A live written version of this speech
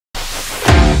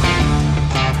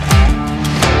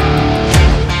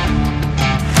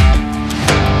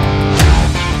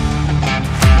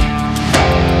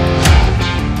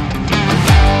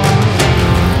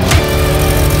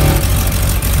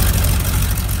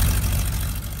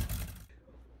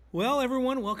Well,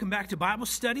 everyone, welcome back to Bible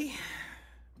study,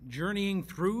 journeying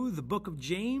through the book of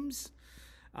James.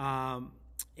 And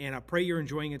I pray you're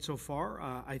enjoying it so far.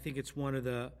 I think it's one of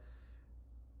the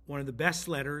best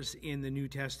letters in the New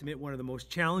Testament, one of the most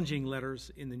challenging letters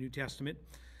in the New Testament,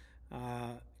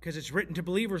 because it's written to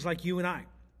believers like you and I.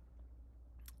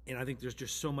 And I think there's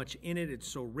just so much in it. It's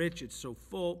so rich. It's so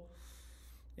full.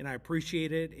 And I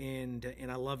appreciate it,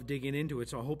 and I love digging into it.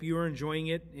 So I hope you are enjoying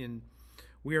it. And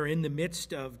we are in the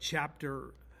midst of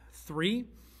chapter 3.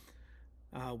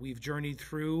 We've journeyed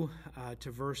through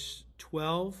to verse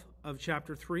 12 of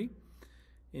chapter 3.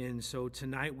 And so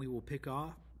tonight we will pick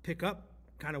up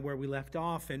kind of where we left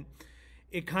off. And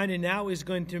it kind of now is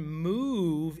going to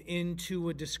move into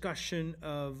a discussion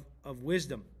of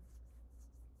wisdom.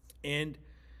 And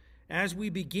as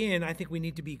we begin, I think we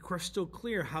need to be crystal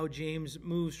clear how James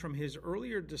moves from his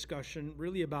earlier discussion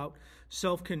really about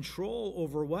self-control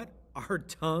over what? Our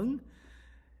tongue.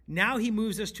 Now he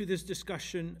moves us to this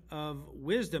discussion of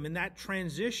wisdom. And that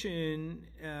transition,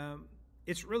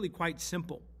 it's really quite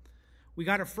simple. We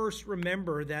got to first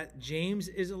remember that James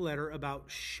is a letter about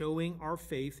showing our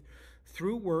faith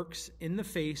through works in the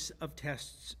face of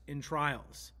tests and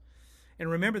trials.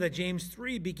 And remember that James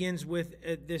 3 begins with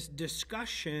this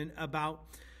discussion about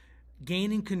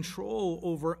gaining control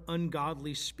over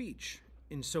ungodly speech.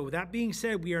 And so that being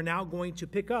said, we are now going to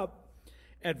pick up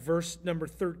at verse number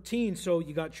 13. So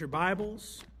you got your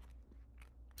Bibles,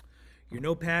 your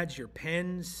notepads, your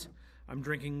pens. I'm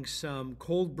drinking some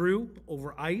cold brew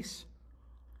over ice.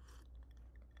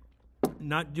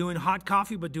 Not doing hot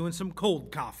coffee, but doing some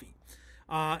cold coffee.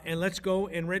 And let's go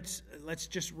and let's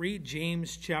just read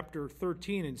James chapter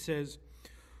 13. It says,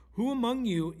 "Who among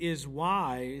you is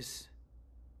wise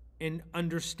and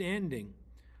understanding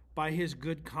by his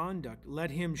good conduct? Let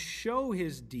him show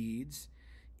his deeds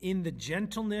in the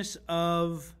gentleness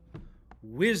of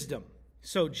wisdom."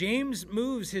 So James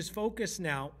moves his focus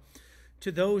now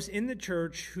to those in the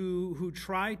church who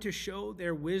try to show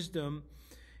their wisdom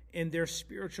and their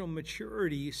spiritual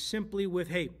maturity simply with,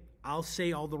 hey, I'll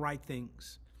say all the right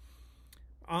things.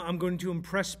 I'm going to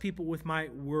impress people with my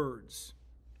words.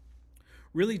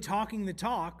 Really talking the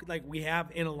talk like we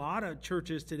have in a lot of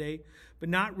churches today, but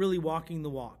not really walking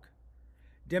the walk.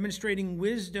 Demonstrating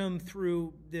wisdom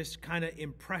through this kind of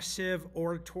impressive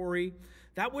oratory.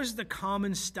 That was the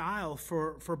common style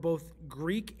for both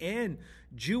Greek and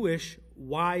Jewish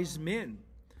wise men.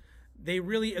 They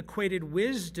really equated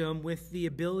wisdom with the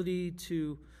ability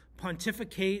to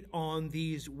pontificate on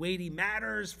these weighty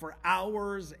matters for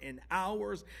hours and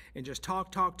hours and just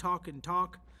talk.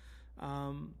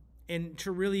 And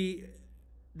to really,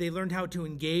 they learned how to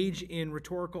engage in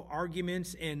rhetorical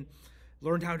arguments and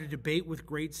learned how to debate with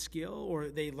great skill, or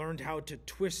they learned how to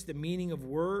twist the meaning of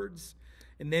words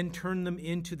and then turn them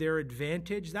into their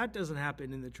advantage. That doesn't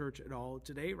happen in the church at all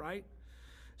today, right?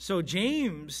 So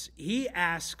James, he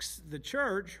asks the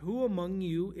church, who among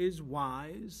you is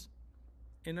wise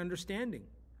and understanding?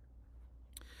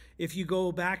 If you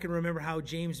go back and remember how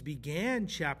James began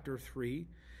chapter 3,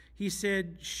 he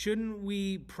said, shouldn't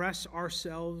we press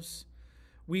ourselves?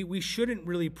 We shouldn't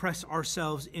really press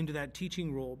ourselves into that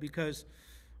teaching role because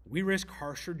we risk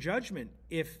harsher judgment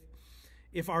if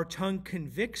our tongue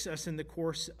convicts us in the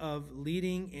course of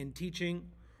leading and teaching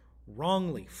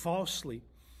wrongly, falsely.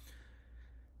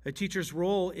 A teacher's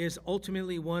role is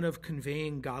ultimately one of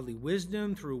conveying godly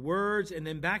wisdom through words and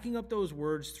then backing up those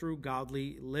words through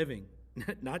godly living.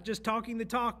 Not just talking the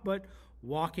talk, but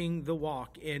walking the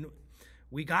walk. And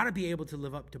we got to be able to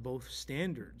live up to both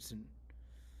standards. And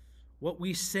what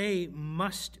we say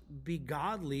must be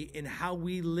godly, and how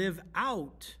we live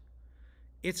out,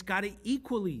 it's got to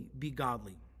equally be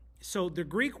godly. So the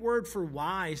Greek word for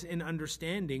wise and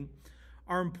understanding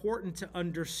are important to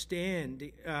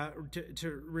understand,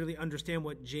 to really understand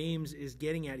what James is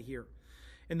getting at here.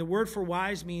 And the word for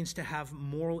wise means to have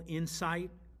moral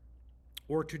insight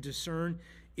or to discern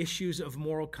issues of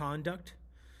moral conduct,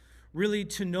 really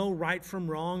to know right from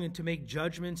wrong and to make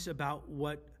judgments about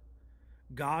what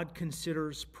God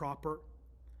considers proper.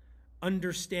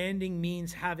 Understanding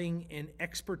means having an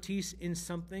expertise in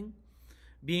something,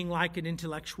 being like an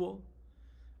intellectual.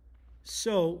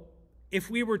 So if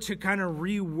we were to kind of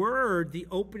reword the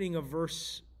opening of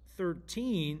verse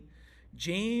 13,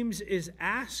 James is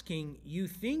asking, you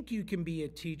think you can be a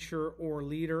teacher or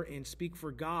leader and speak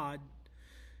for God,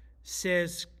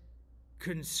 says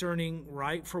concerning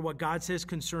right, for what God says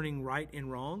concerning right and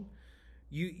wrong.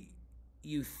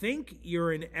 You think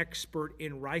you're an expert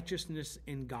in righteousness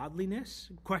and godliness?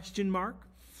 Question mark.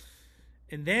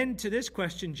 And then to this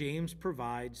question, James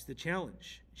provides the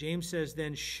challenge. James says,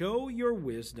 then show your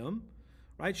wisdom,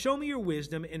 right? Show me your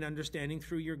wisdom and understanding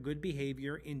through your good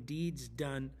behavior in deeds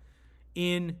done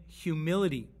in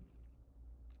humility.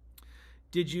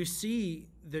 Did you see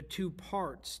the two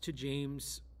parts to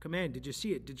James' command? Did you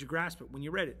see it? Did you grasp it when you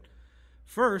read it?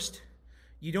 First,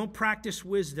 you don't practice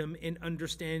wisdom and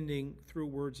understanding through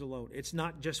words alone. It's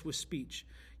not just with speech.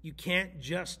 You can't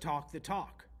just talk the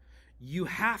talk. You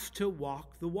have to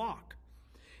walk the walk.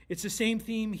 It's the same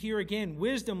theme here again.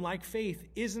 Wisdom, like faith,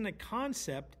 isn't a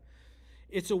concept.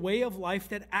 It's a way of life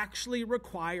that actually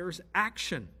requires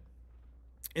action.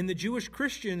 And the Jewish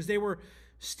Christians, they were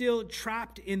still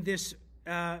trapped in this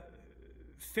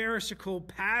Pharisaical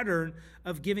pattern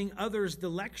of giving others the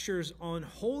lectures on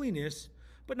holiness,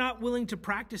 but not willing to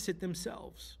practice it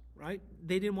themselves, right?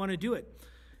 They didn't want to do it.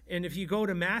 And if you go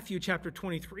to Matthew chapter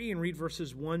 23 and read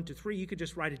verses 1 to 3, you could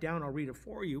just write it down. I'll read it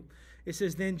for you. It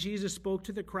says, "Then Jesus spoke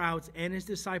to the crowds and his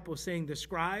disciples, saying, the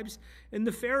scribes and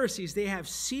the Pharisees, they have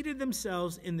seated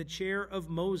themselves in the chair of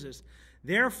Moses.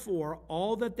 Therefore,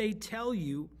 all that they tell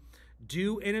you,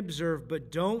 do and observe,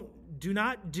 but do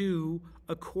not do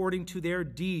according to their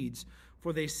deeds.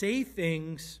 For they say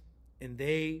things and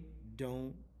they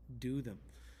don't do them."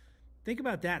 Think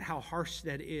about that, how harsh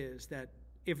that is, that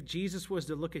if Jesus was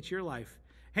to look at your life,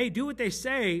 hey, do what they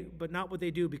say, but not what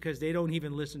they do, because they don't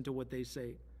even listen to what they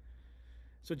say.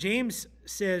 So James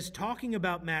says talking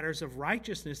about matters of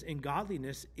righteousness and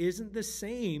godliness isn't the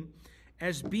same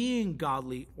as being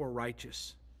godly or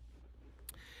righteous.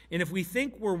 And if we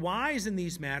think we're wise in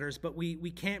these matters, but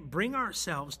we can't bring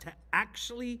ourselves to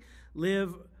actually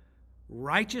live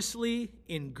righteously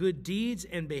in good deeds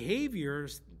and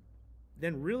behaviors,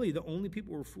 then really the only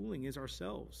people we're fooling is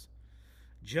ourselves,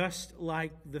 just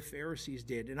like the Pharisees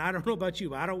did. And I don't know about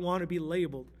you, but I don't want to be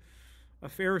labeled a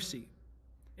Pharisee.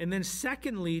 And then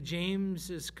secondly,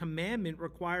 James's commandment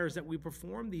requires that we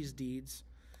perform these deeds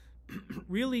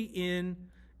really in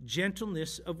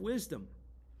gentleness of wisdom.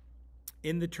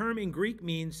 And the term in Greek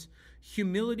means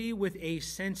humility with a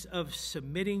sense of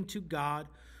submitting to God,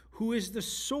 who is the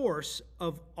source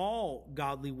of all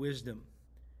godly wisdom.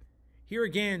 Here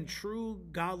again, true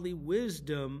godly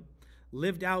wisdom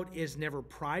lived out is never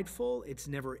prideful, it's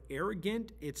never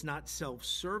arrogant, it's not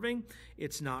self-serving,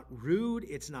 it's not rude,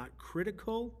 it's not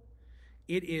critical.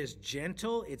 It is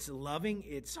gentle, it's loving,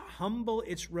 it's humble,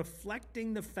 it's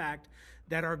reflecting the fact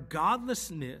that our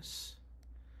godlessness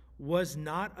was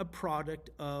not a product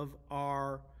of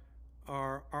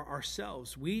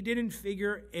ourselves. We didn't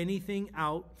figure anything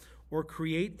out or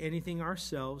create anything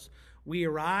ourselves. We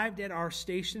arrived at our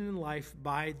station in life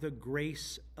by the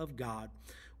grace of God.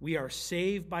 We are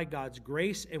saved by God's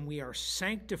grace, and we are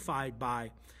sanctified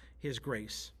by his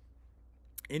grace.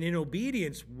 And in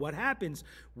obedience, what happens?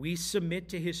 We submit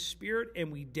to his Spirit,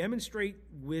 and we demonstrate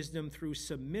wisdom through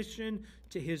submission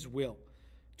to his will,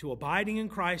 to abiding in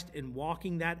Christ and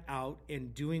walking that out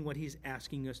and doing what he's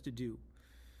asking us to do.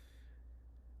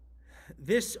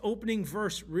 This opening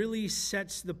verse really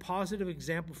sets the positive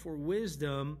example for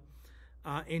wisdom,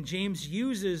 and James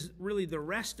uses really the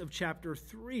rest of chapter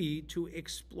 3 to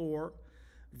explore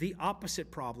the opposite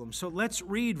problem. So let's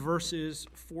read verses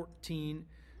 14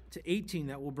 to 18.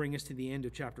 That will bring us to the end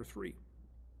of chapter 3.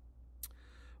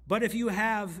 "But if you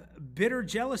have bitter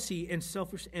jealousy and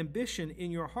selfish ambition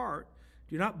in your heart,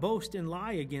 do not boast and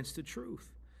lie against the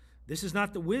truth. This is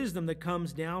not the wisdom that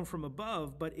comes down from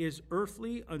above, but is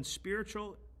earthly,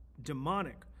 unspiritual,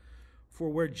 demonic. For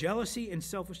where jealousy and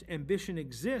selfish ambition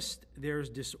exist, there is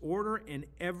disorder and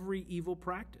every evil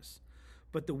practice.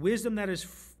 But the wisdom that is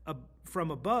from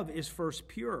above is first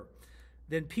pure,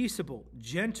 then peaceable,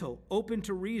 gentle, open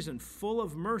to reason, full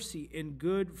of mercy and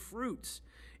good fruits,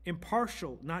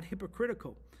 impartial, not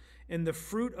hypocritical. And the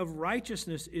fruit of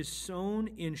righteousness is sown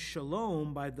in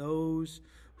shalom by those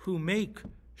who make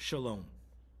shalom."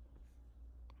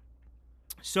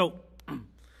 So,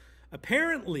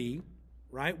 apparently,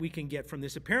 right, we can get from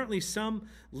this, apparently some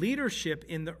leadership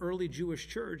in the early Jewish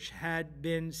church had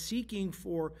been seeking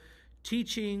for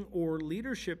teaching or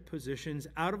leadership positions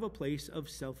out of a place of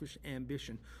selfish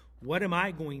ambition. What am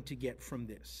I going to get from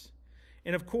this?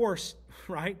 And of course,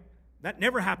 right, that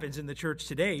never happens in the church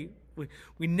today.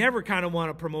 We never kind of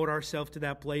want to promote ourselves to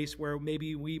that place where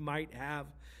maybe we might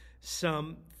have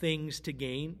some things to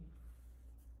gain.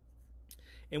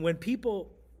 And when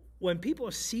people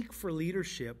seek for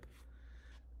leadership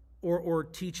or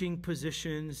teaching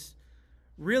positions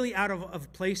really out of a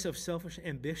place of selfish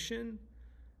ambition,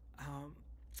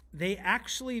 they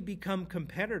actually become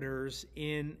competitors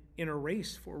in a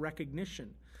race for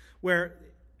recognition, where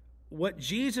what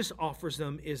Jesus offers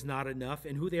them is not enough,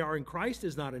 and who they are in Christ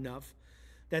is not enough.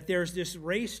 that there's this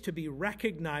race to be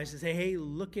recognized and say, hey,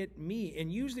 look at me.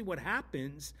 And usually what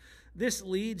happens, this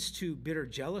leads to bitter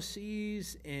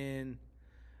jealousies and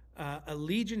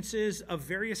allegiances of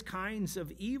various kinds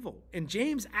of evil. And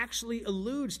James actually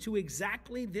alludes to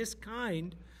exactly this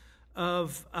kind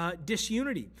of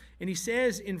disunity. And he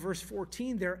says in verse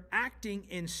 14, they're acting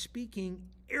and speaking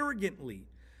arrogantly.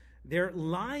 They're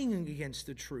lying against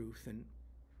the truth.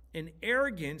 And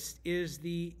arrogance is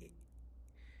the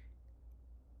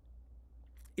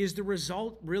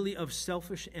result really of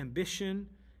selfish ambition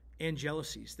and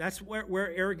jealousies. That's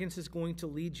where arrogance is going to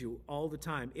lead you all the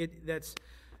time.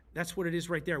 That's what it is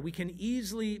right there. We can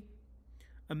easily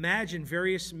imagine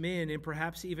various men and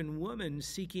perhaps even women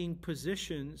seeking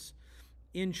positions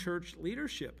in church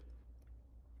leadership.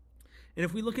 And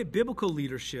if we look at biblical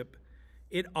leadership,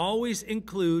 it always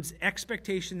includes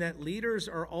expectation that leaders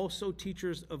are also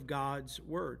teachers of God's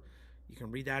word. You can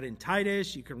read that in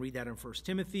Titus. You can read that in 1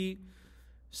 Timothy.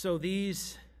 So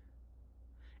these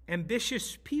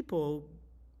ambitious people,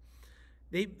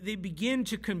 they begin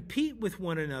to compete with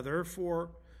one another for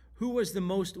who was the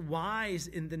most wise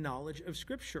in the knowledge of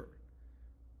Scripture.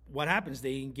 What happens?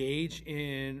 They engage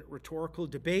in rhetorical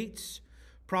debates,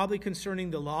 probably concerning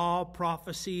the law,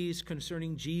 prophecies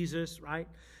concerning Jesus, right?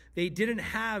 They didn't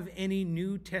have any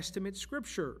New Testament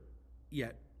Scripture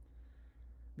yet.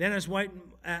 Then as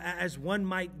one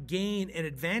might gain an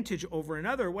advantage over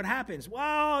another, what happens?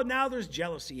 Well, now there's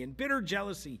jealousy, and bitter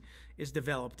jealousy is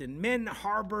developed, and men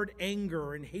harbored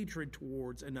anger and hatred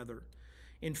towards another.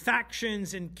 And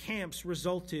factions and camps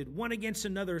resulted, one against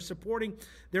another, supporting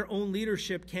their own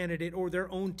leadership candidate or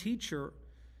their own teacher.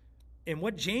 And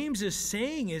what James is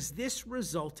saying is this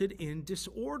resulted in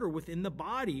disorder within the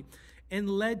body and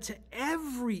led to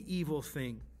every evil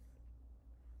thing.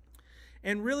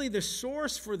 And really the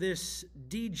source for this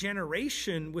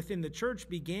degeneration within the church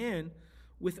began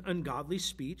with ungodly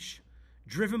speech,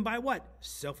 driven by what?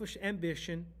 Selfish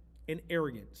ambition and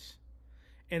arrogance.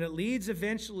 And it leads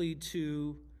eventually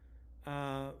to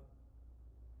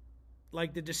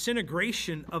like the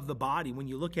disintegration of the body when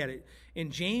you look at it.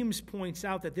 And James points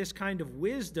out that this kind of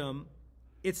wisdom,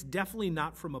 it's definitely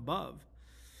not from above.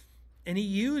 And he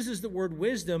uses the word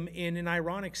wisdom in an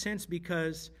ironic sense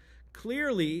because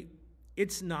clearly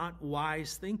it's not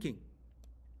wise thinking.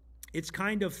 It's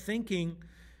kind of thinking,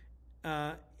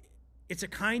 it's a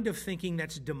kind of thinking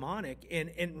that's demonic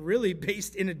and really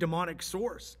based in a demonic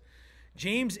source.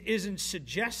 James isn't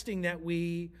suggesting that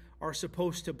we are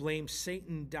supposed to blame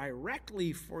Satan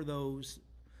directly for those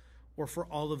or for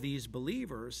all of these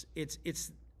believers.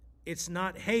 It's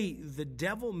not, hey, the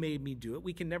devil made me do it.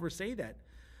 We can never say that.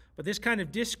 But this kind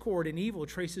of discord and evil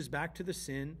traces back to the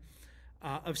sin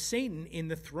of Satan in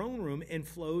the throne room and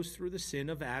flows through the sin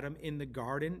of Adam in the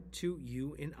garden to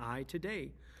you and I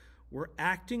today. We're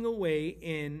acting a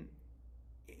way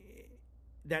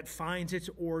that finds its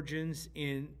origins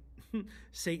in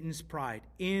Satan's pride,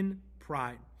 in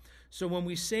pride. So when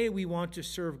we say we want to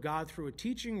serve God through a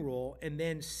teaching role and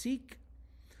then seek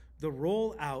the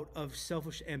rollout of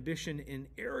selfish ambition and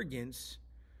arrogance,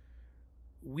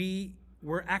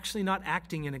 we're actually not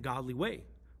acting in a godly way.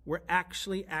 We're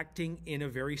actually acting in a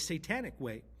very satanic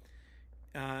way,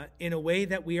 in a way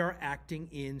that we are acting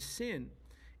in sin,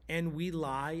 and we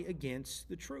lie against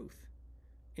the truth.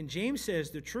 And James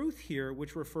says the truth here,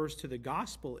 which refers to the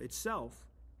gospel itself.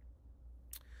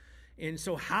 And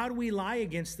so how do we lie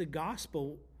against the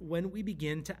gospel when we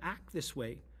begin to act this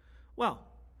way? Well,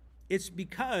 it's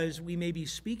because we may be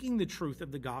speaking the truth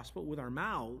of the gospel with our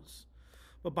mouths,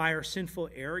 but by our sinful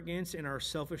arrogance and our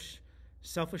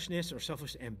selfishness or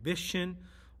selfish ambition,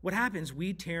 what happens?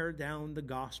 We tear down the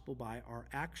gospel by our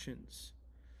actions.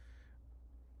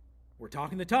 We're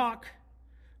talking the talk,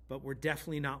 but we're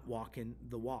definitely not walking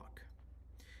the walk.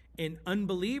 And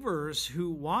unbelievers who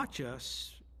watch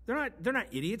us, they're not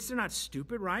idiots. They're not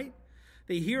stupid, right?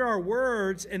 They hear our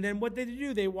words, and then what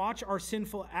do? They watch our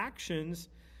sinful actions,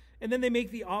 and then they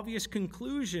make the obvious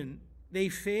conclusion. They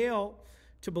fail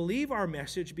to believe our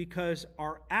message because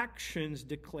our actions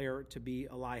declare it to be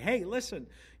a lie. Hey, listen,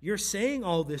 you're saying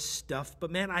all this stuff, but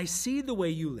man, I see the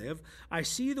way you live. I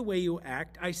see the way you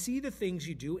act. I see the things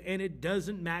you do, and it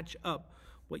doesn't match up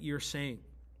what you're saying.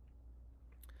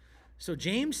 So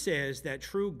James says that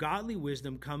true godly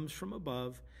wisdom comes from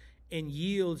above and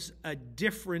yields a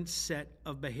different set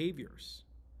of behaviors.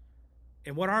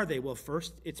 And what are they? Well,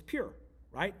 first, it's pure,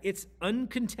 right? It's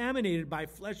uncontaminated by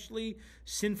fleshly,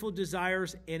 sinful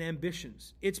desires and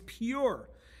ambitions. It's pure.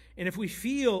 And if you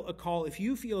feel a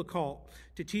call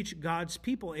to teach God's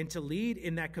people and to lead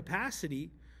in that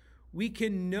capacity, we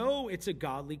can know it's a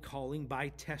godly calling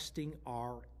by testing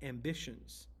our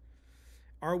ambitions.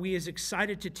 Are we as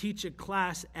excited to teach a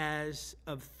class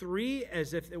of 3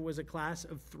 as if it was a class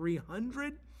of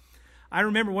 300? I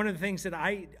remember one of the things that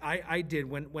I did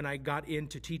when I got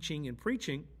into teaching and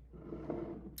preaching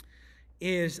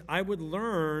is I would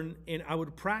learn and I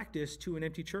would practice to an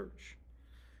empty church.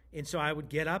 And so I would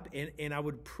get up and I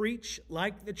would preach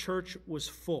like the church was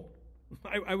full.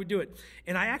 I would do it.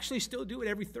 And I actually still do it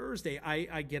every Thursday.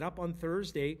 I get up on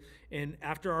Thursday, and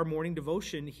after our morning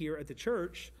devotion here at the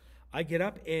church, I get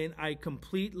up and I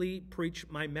completely preach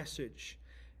my message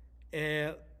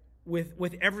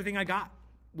with everything I got.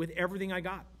 With everything I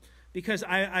got. Because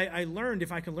I learned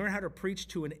if I can learn how to preach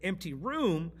to an empty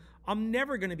room, I'm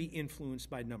never going to be influenced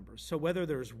by numbers. So whether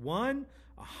there's 1,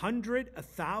 100,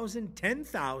 1,000,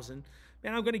 10,000,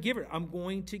 man, I'm going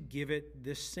to give it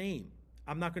the same.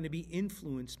 I'm not going to be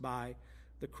influenced by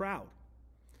the crowd.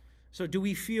 So do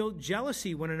we feel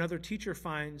jealousy when another teacher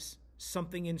finds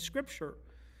something in Scripture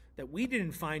that we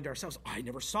didn't find ourselves? I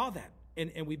never saw that.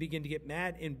 And we begin to get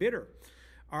mad and bitter.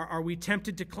 Are we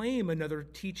tempted to claim another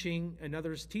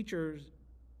teacher's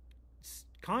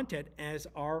content as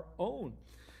our own?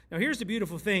 Now, here's the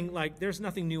beautiful thing. Like, there's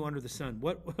nothing new under the sun.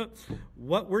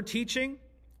 What we're teaching,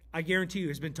 I guarantee you,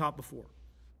 has been taught before.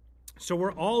 So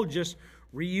we're all just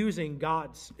reusing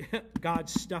God's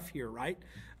stuff here, right?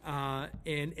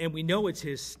 And we know it's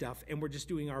His stuff, and we're just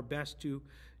doing our best to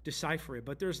decipher it.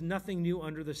 But there's nothing new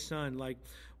under the sun. Like,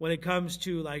 when it comes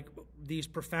to, like, these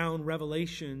profound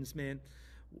revelations, man,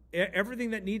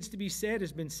 everything that needs to be said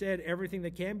has been said. Everything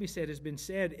that can be said has been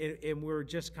said, and we're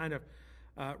just kind of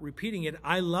repeating it.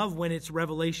 I love when it's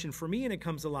revelation for me and it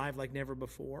comes alive like never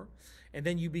before. And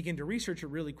then you begin to research it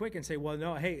really quick and say, well,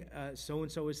 no, hey,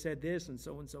 so-and-so has said this and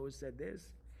so-and-so has said this.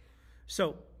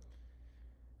 So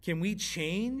can we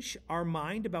change our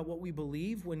mind about what we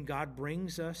believe when God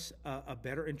brings us a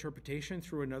better interpretation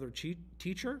through another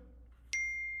teacher?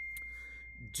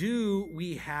 Do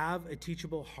we have a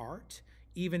teachable heart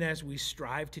even as we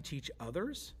strive to teach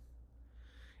others?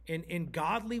 And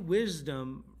godly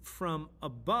wisdom from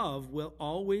above will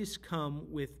always come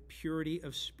with purity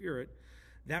of spirit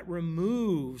that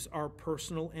removes our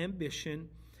personal ambition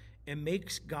and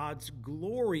makes God's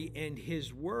glory and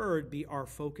His word be our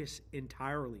focus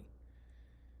entirely.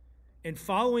 And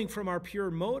following from our pure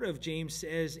motive, James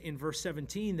says in verse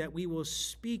 17 that we will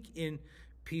speak in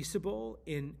peaceable,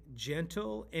 in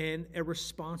gentle, and a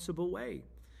responsible way.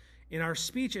 In our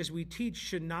speech as we teach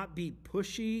should not be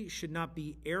pushy, should not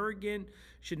be arrogant,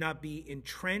 should not be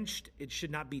entrenched, it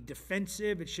should not be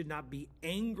defensive, it should not be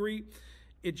angry,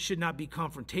 it should not be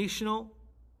confrontational.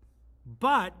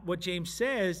 But what James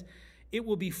says, it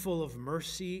will be full of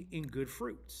mercy and good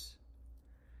fruits.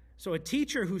 So a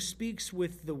teacher who speaks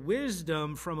with the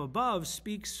wisdom from above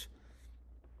speaks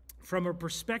from a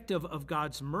perspective of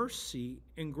God's mercy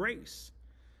and grace.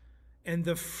 And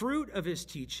the fruit of his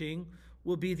teaching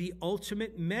will be the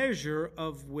ultimate measure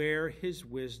of where his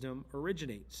wisdom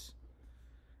originates.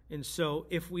 And so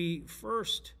if we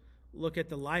first look at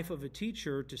the life of a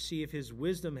teacher to see if his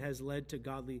wisdom has led to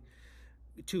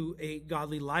a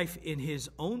godly life in his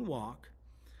own walk,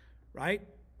 right?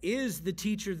 Is the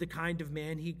teacher the kind of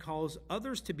man he calls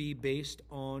others to be based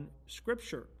on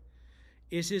Scripture?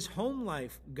 Is his home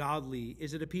life godly?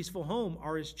 Is it a peaceful home?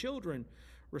 Are his children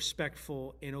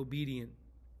respectful and obedient?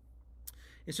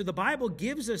 And so the Bible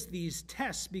gives us these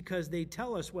tests because they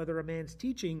tell us whether a man's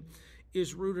teaching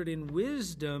is rooted in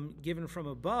wisdom given from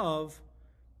above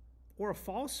or a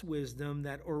false wisdom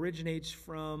that originates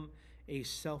from a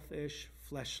selfish,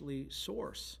 fleshly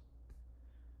source.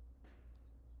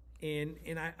 And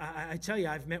I tell you,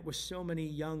 I've met with so many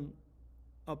young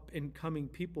up-and-coming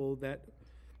people that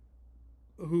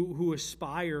who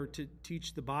aspire to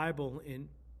teach the Bible, and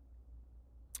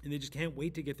they just can't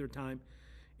wait to get their time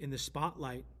in the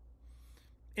spotlight.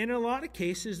 And in a lot of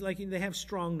cases, like, they have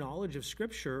strong knowledge of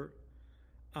Scripture,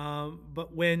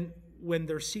 but when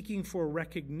they're seeking for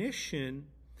recognition,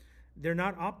 they're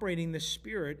not operating the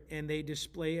Spirit, and they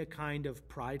display a kind of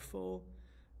prideful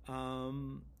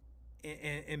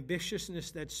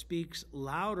ambitiousness that speaks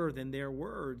louder than their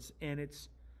words, and it's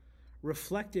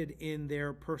reflected in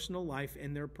their personal life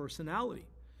and their personality.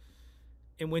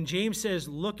 And when James says,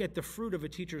 look at the fruit of a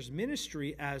teacher's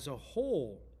ministry as a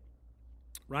whole,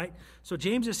 right? So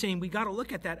James is saying we got to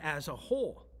look at that as a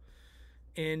whole.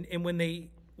 And when they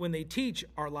teach,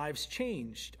 our lives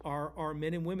changed. Are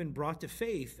men and women brought to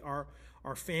faith? Are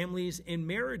our families and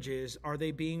marriages, are they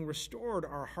being restored?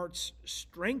 Are hearts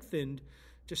strengthened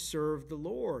to serve the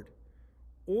Lord?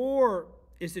 Or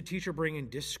is the teacher bringing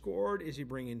discord? Is he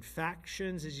bringing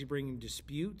factions? Is he bringing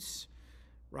disputes?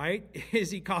 Right?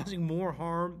 Is he causing more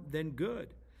harm than good?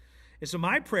 And so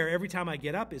my prayer every time I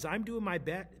get up is I'm doing my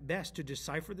best to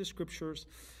decipher the Scriptures,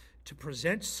 to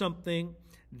present something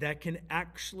that can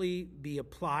actually be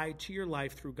applied to your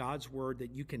life through God's Word,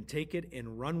 that you can take it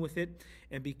and run with it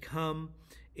and become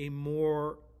a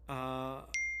more in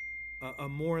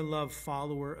love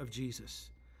follower of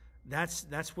Jesus.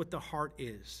 That's what the heart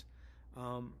is.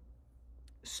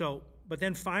 But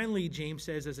then finally, James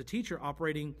says, as a teacher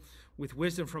operating with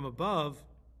wisdom from above,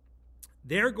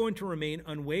 they're going to remain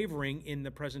unwavering in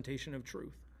the presentation of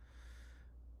truth.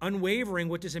 Unwavering,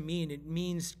 what does it mean? It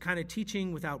means kind of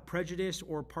teaching without prejudice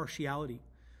or partiality.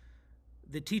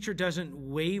 The teacher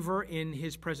doesn't waver in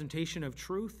his presentation of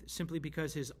truth simply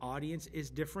because his audience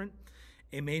is different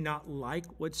and may not like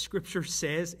what Scripture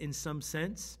says in some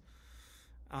sense.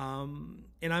 And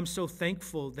I'm so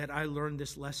thankful that I learned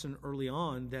this lesson early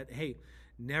on that, hey,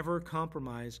 never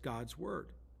compromise God's Word,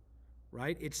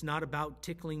 right? It's not about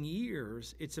tickling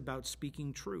ears. It's about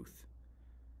speaking truth,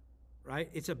 right?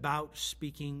 It's about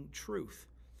speaking truth.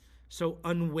 So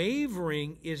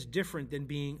unwavering is different than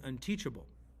being unteachable.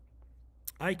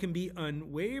 I can be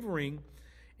unwavering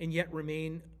and yet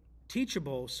remain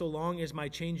teachable so long as my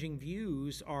changing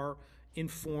views are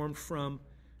informed from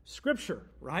Scripture,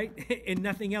 right? And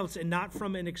nothing else, and not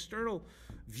from an external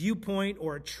viewpoint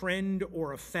or a trend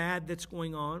or a fad that's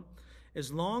going on.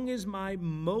 As long as my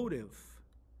motive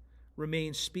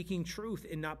remains speaking truth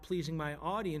and not pleasing my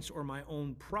audience or my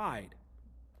own pride,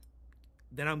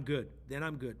 then I'm good.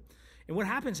 And what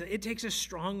happens, it takes a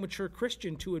strong, mature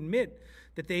Christian to admit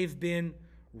that they've been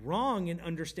wrong in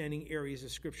understanding areas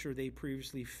of Scripture they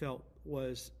previously felt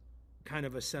was kind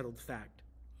of a settled fact.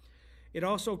 It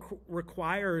also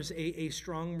requires a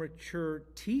strong, mature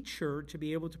teacher to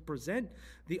be able to present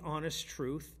the honest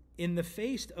truth in the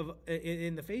face of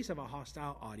a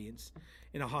hostile audience,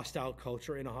 in a hostile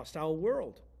culture, in a hostile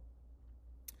world.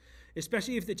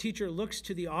 Especially if the teacher looks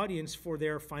to the audience for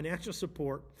their financial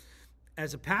support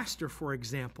as a pastor, for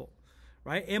example,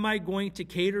 right? Am I going to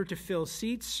cater to fill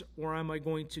seats, or am I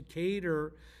going to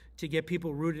cater to get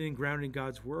people rooted and grounded in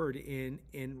God's Word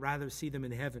and rather see them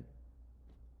in heaven?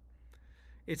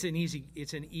 It's an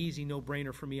easy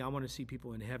no-brainer for me. I want to see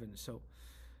people in heaven. So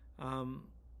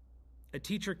a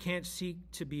teacher can't seek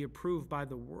to be approved by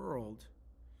the world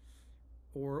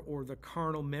or the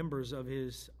carnal members of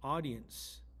his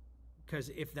audience, because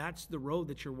if that's the road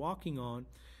that you're walking on,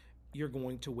 you're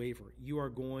going to waver. You are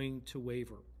going to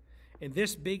waver. And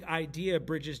this big idea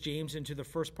bridges James into the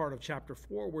first part of chapter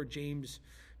 4, where James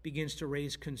begins to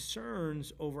raise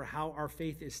concerns over how our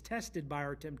faith is tested by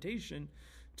our temptation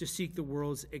to seek the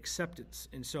world's acceptance.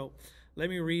 And so let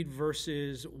me read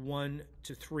verses 1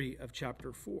 to 3 of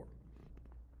chapter 4.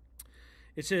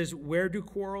 It says, "Where do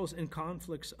quarrels and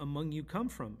conflicts among you come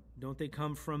from? Don't they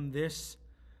come from this,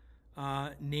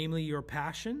 namely your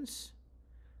passions,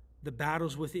 the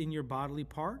battles within your bodily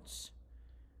parts?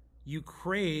 You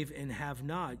crave and have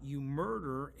not. You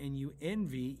murder and you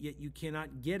envy, yet you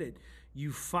cannot get it.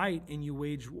 You fight and you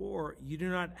wage war. You do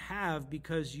not have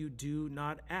because you do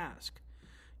not ask.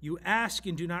 You ask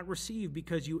and do not receive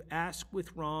because you ask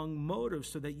with wrong motives,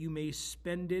 so that you may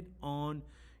spend it on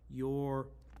your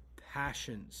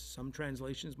passions." Some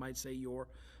translations might say your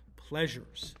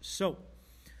pleasures. So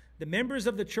the members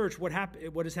of the church,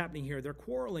 what is happening here? They're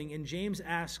quarreling, and James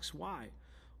asks why.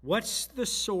 What's the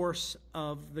source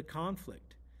of the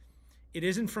conflict? It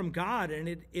isn't from God,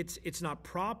 and it's not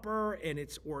proper, and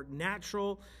it's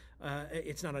natural.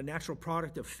 It's not a natural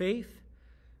product of faith.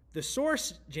 The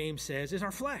source, James says, is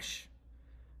our flesh.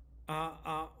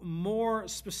 More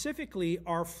specifically,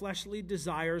 our fleshly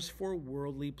desires for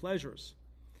worldly pleasures.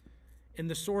 And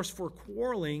the source for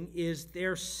quarreling is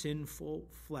their sinful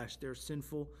flesh, their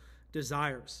sinful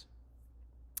desires.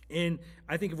 And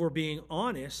I think if we're being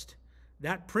honest,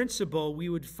 that principle we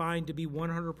would find to be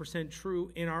 100%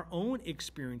 true in our own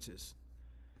experiences,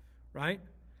 right?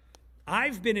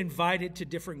 I've been invited to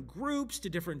different groups, to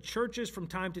different churches from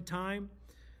time to time.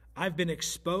 I've been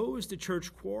exposed to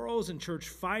church quarrels and church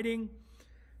fighting.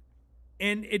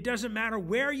 And it doesn't matter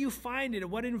where you find it, or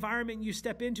what environment you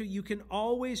step into, you can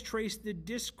always trace the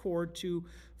discord to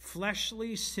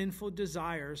fleshly, sinful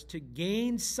desires to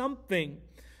gain something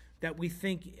that we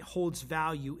think holds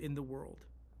value in the world.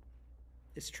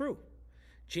 It's true.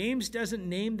 James doesn't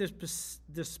name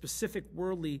the specific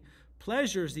worldly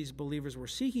pleasures these believers were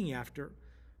seeking after,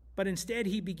 but instead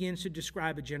he begins to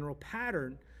describe a general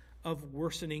pattern of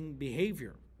worsening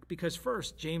behavior. Because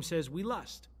first, James says we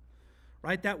lust,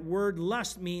 right? That word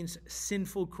lust means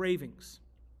sinful cravings.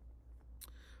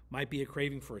 Might be a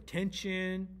craving for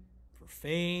attention, for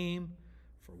fame,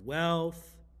 for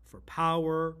wealth, for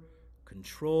power,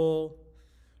 control.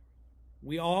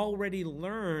 We already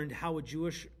learned how a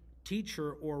Jewish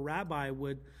teacher or rabbi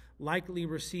would likely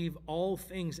receive all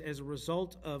things as a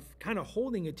result of kind of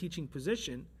holding a teaching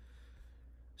position.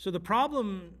 So the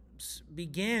problems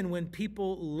began when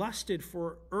people lusted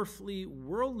for earthly,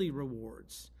 worldly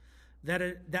rewards that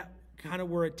kind of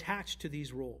were attached to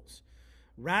these roles,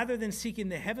 rather than seeking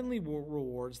the heavenly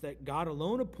rewards that God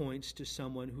alone appoints to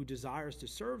someone who desires to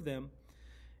serve them.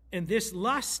 And this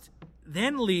lust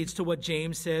then leads to what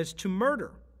James says, to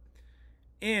murder.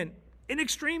 And in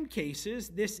extreme cases,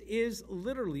 this is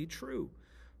literally true.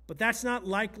 But that's not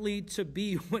likely to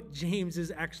be what James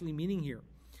is actually meaning here.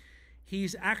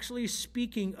 He's actually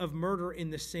speaking of murder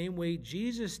in the same way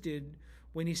Jesus did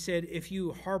when he said, if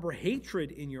you harbor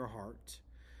hatred in your heart,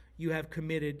 you have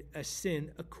committed a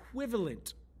sin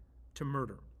equivalent to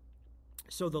murder.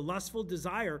 So the lustful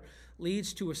desire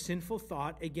leads to a sinful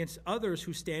thought against others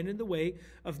who stand in the way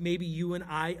of maybe you and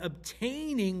I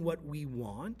obtaining what we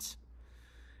want.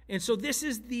 And so this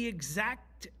is the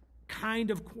exact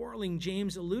kind of quarreling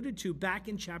James alluded to back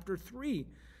in chapter 3.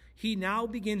 He now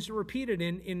begins to repeat it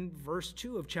in verse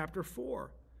 2 of chapter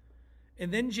 4.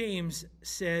 And then James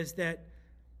says that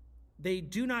they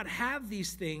do not have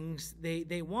these things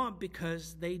they want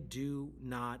because they do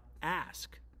not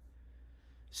ask.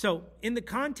 So in the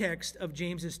context of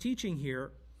James's teaching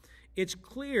here, it's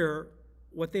clear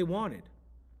what they wanted,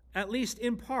 at least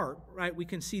in part, right? We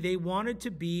can see they wanted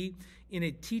to be in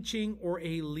a teaching or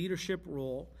a leadership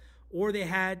role, or they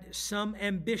had some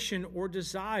ambition or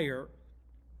desire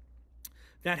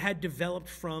that had developed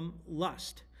from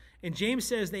lust. And James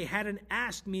says they hadn't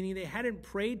asked, meaning they hadn't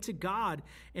prayed to God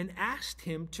and asked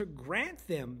him to grant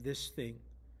them this thing.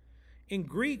 In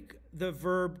Greek, the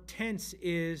verb tense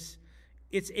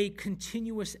it's a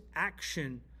continuous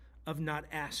action of not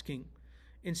asking.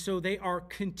 And so they are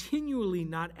continually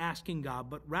not asking God,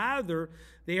 but rather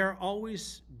they are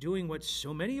always doing what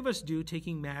so many of us do,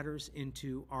 taking matters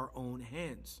into our own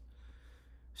hands.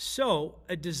 So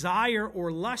a desire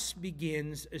or lust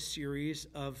begins a series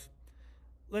of,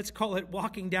 let's call it,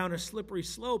 walking down a slippery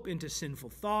slope into sinful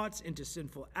thoughts, into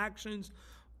sinful actions,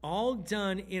 all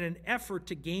done in an effort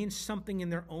to gain something in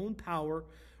their own power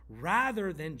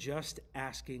rather than just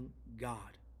asking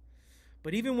God.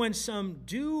 But even when some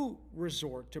do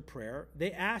resort to prayer,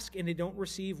 they ask and they don't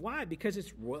receive. Why? Because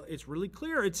it's really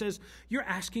clear. It says you're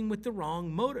asking with the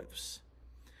wrong motives.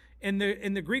 And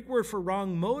the Greek word for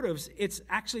wrong motives, it's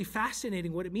actually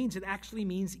fascinating what it means. It actually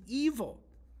means evil.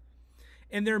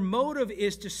 And their motive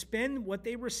is to spend what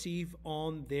they receive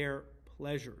on their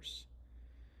pleasures.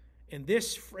 And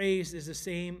this phrase is the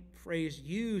same phrase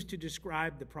used to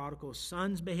describe the prodigal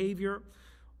son's behavior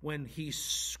when he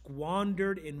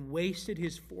squandered and wasted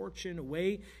his fortune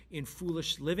away in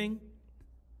foolish living.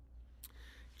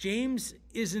 James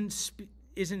isn't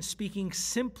speaking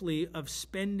simply of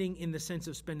spending in the sense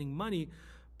of spending money,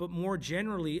 but more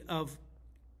generally of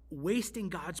wasting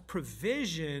God's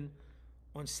provision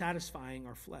on satisfying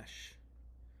our flesh.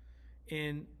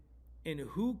 And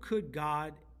who could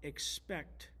God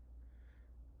expect?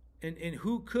 And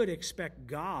who could expect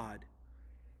God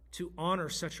to honor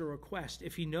such a request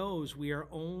if he knows we are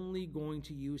only going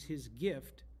to use his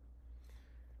gift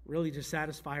really to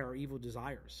satisfy our evil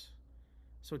desires?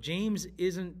 So James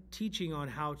isn't teaching on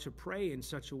how to pray in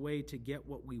such a way to get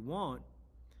what we want.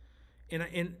 And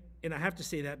I have to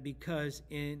say that because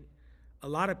a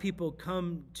lot of people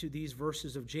come to these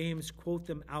verses of James, quote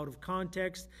them out of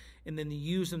context, and then they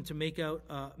use them to make up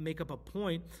a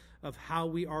point of how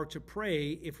we are to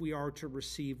pray if we are to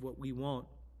receive what we want.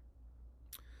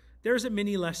 There's a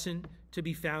mini lesson to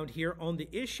be found here on the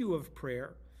issue of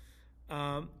prayer.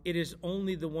 It is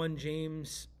only the one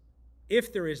James,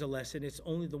 if there is a lesson, it's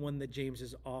only the one that James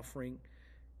is offering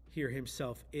here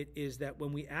himself. It is that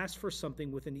when we ask for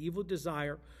something with an evil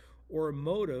desire or a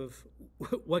motive,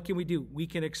 what can we do? We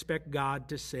can expect God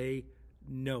to say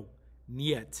no,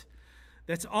 niet.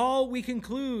 That's all we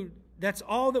conclude. That's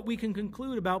all that we can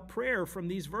conclude about prayer from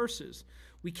these verses.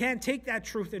 We can't take that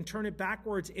truth and turn it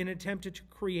backwards in an attempt to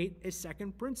create a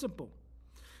second principle.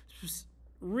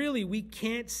 Really, we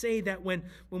can't say that when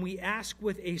we ask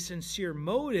with a sincere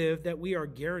motive that we are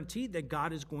guaranteed that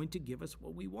God is going to give us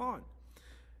what we want.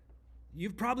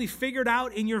 You've probably figured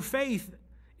out in your faith,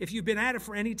 if you've been at it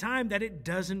for any time, that it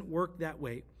doesn't work that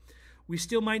way. We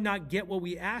still might not get what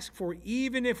we ask for,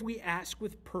 even if we ask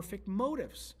with perfect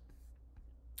motives.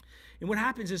 And what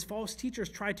happens is false teachers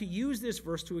try to use this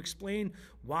verse to explain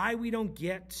why we don't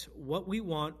get what we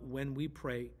want when we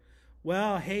pray.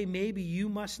 Well, hey, maybe you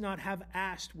must not have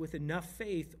asked with enough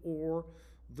faith or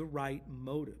the right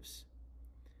motives.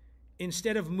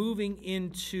 Instead of moving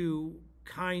into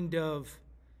kind of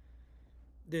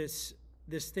this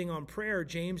thing on prayer,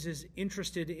 James is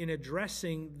interested in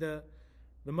addressing the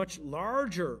much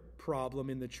larger problem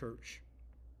in the church,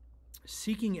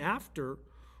 seeking after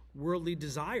worldly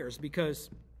desires, because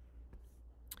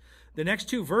the next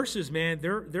two verses, man,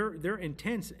 they're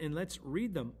intense, and let's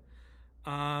read them.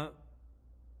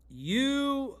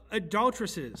 You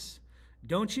adulteresses,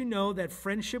 don't you know that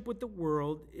friendship with the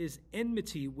world is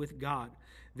enmity with God?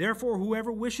 Therefore,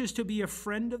 whoever wishes to be a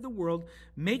friend of the world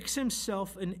makes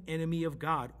himself an enemy of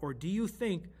God. Or do you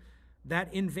think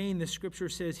that in vain the Scripture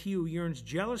says, he who yearns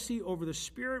jealousy over the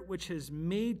Spirit which has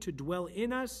made to dwell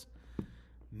in us?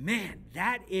 Man,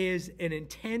 that is an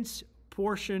intense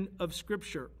portion of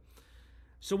Scripture.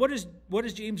 So what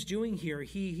is James doing here?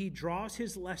 He draws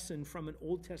his lesson from an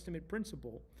Old Testament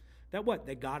principle that what?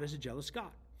 That God is a jealous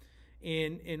God.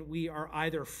 And we are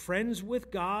either friends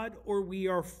with God or we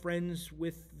are friends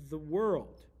with the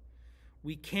world.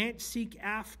 We can't seek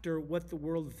after what the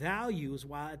world values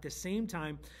while at the same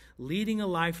time leading a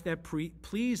life that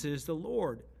pleases the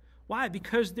Lord. Why?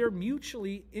 Because they're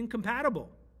mutually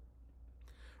incompatible.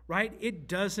 Right? It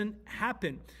doesn't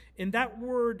happen. And that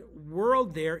word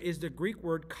world there is the Greek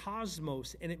word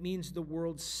cosmos, and it means the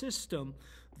world system,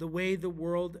 the way the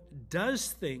world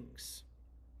does things.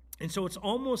 And so it's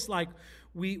almost like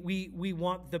we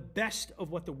want the best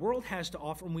of what the world has to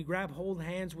offer, and we hold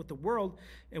hands with the world,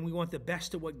 and we want the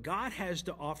best of what God has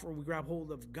to offer, and we grab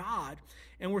hold of God,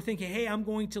 and we're thinking, hey, I'm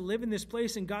going to live in this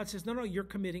place, and God says, no, you're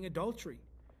committing adultery.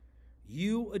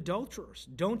 You adulterers,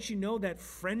 don't you know that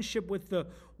friendship with the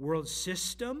world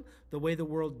system, the way the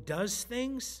world does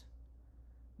things,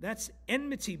 that's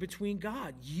enmity between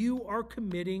God. You are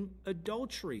committing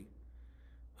adultery.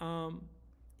 And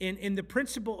the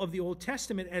principle of the Old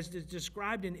Testament, as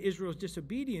described in Israel's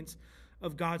disobedience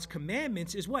of God's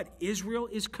commandments, is what? Israel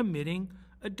is committing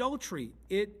adultery.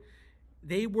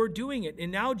 They were doing it. And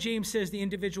now James says the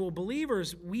individual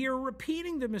believers, we are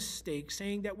repeating the mistake,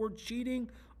 saying that we're cheating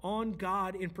on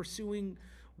God in pursuing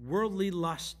worldly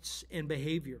lusts and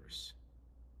behaviors.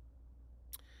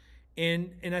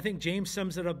 And I think James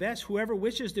sums it up best. Whoever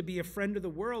wishes to be a friend of the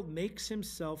world makes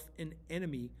himself an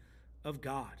enemy of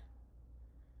God.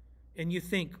 And you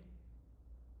think,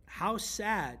 how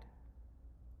sad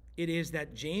it is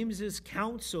that James's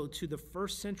counsel to the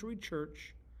first century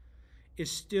church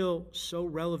is still so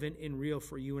relevant and real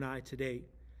for you and I today.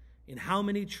 In how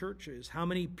many churches, how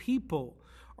many people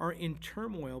are in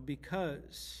turmoil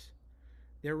because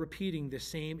they're repeating the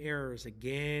same errors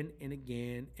again and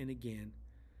again and again.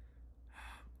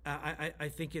 I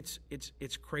think it's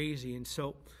crazy. And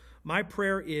so my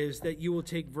prayer is that you will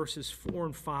take verses 4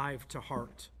 and 5 to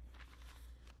heart.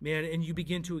 Man, and you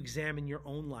begin to examine your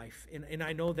own life. And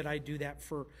I know that I do that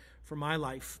for my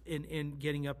life in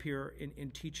getting up here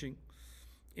and teaching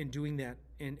and doing that.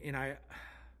 And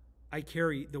I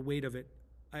carry the weight of it.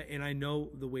 And I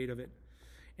know the weight of it.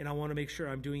 And I want to make sure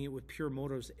I'm doing it with pure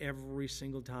motives every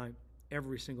single time.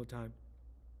 Every single time.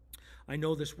 I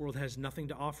know this world has nothing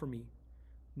to offer me.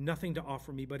 Nothing to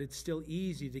offer me, but it's still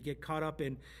easy to get caught up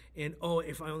in oh,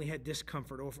 if I only had this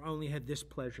comfort, or if I only had this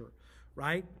pleasure,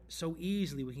 right? So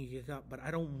easily we can get caught up, but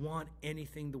I don't want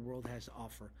anything the world has to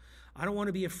offer. I don't want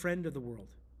to be a friend of the world,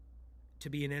 to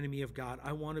be an enemy of God.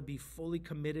 I want to be fully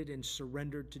committed and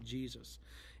surrendered to Jesus.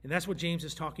 And that's what James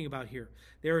is talking about here.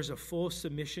 There is a full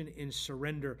submission and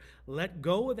surrender. Let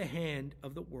go of the hand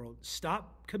of the world.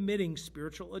 Stop committing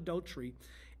spiritual adultery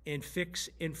and fix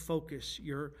and focus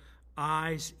your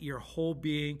eyes, your whole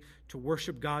being, to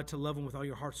worship God, to love Him with all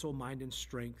your heart, soul, mind, and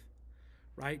strength,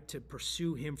 right? To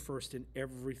pursue Him first in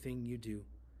everything you do.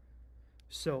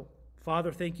 So,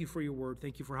 Father, thank you for your word.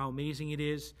 Thank you for how amazing it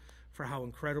is, for how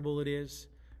incredible it is.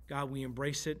 God, we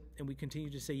embrace it, and we continue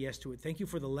to say yes to it. Thank you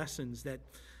for the lessons that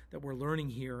we're learning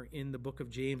here in the book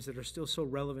of James that are still so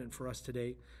relevant for us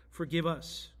today. Forgive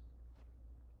us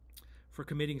for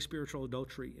committing spiritual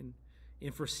adultery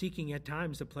and for seeking at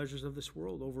times the pleasures of this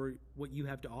world over what you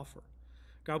have to offer.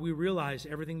 God, we realize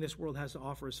everything this world has to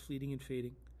offer is fleeting and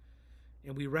fading.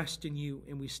 And we rest in you,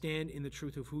 and we stand in the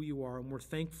truth of who you are, and we're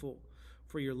thankful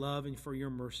for your love and for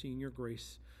your mercy and your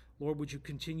grace. Lord, would you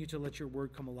continue to let your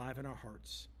word come alive in our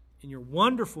hearts? In your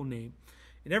wonderful name.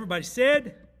 And everybody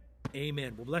said,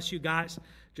 amen. Well, bless you guys.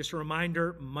 Just a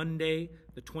reminder, Monday,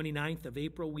 the 29th of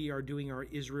April, we are doing our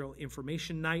Israel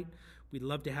Information Night. We'd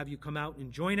love to have you come out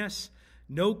and join us.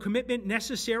 No commitment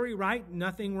necessary, right?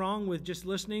 Nothing wrong with just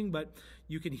listening, but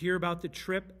you can hear about the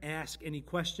trip, ask any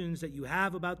questions that you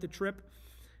have about the trip.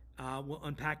 We'll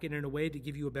unpack it in a way to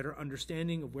give you a better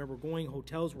understanding of where we're going,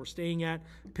 hotels we're staying at,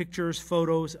 pictures,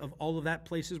 photos of all of that,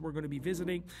 places we're going to be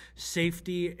visiting,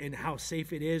 safety and how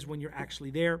safe it is when you're actually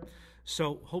there.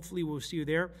 So hopefully we'll see you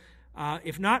there.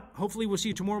 If not, hopefully we'll see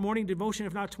you tomorrow morning devotion.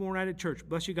 If not, tomorrow night at church.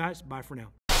 Bless you guys. Bye for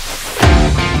now.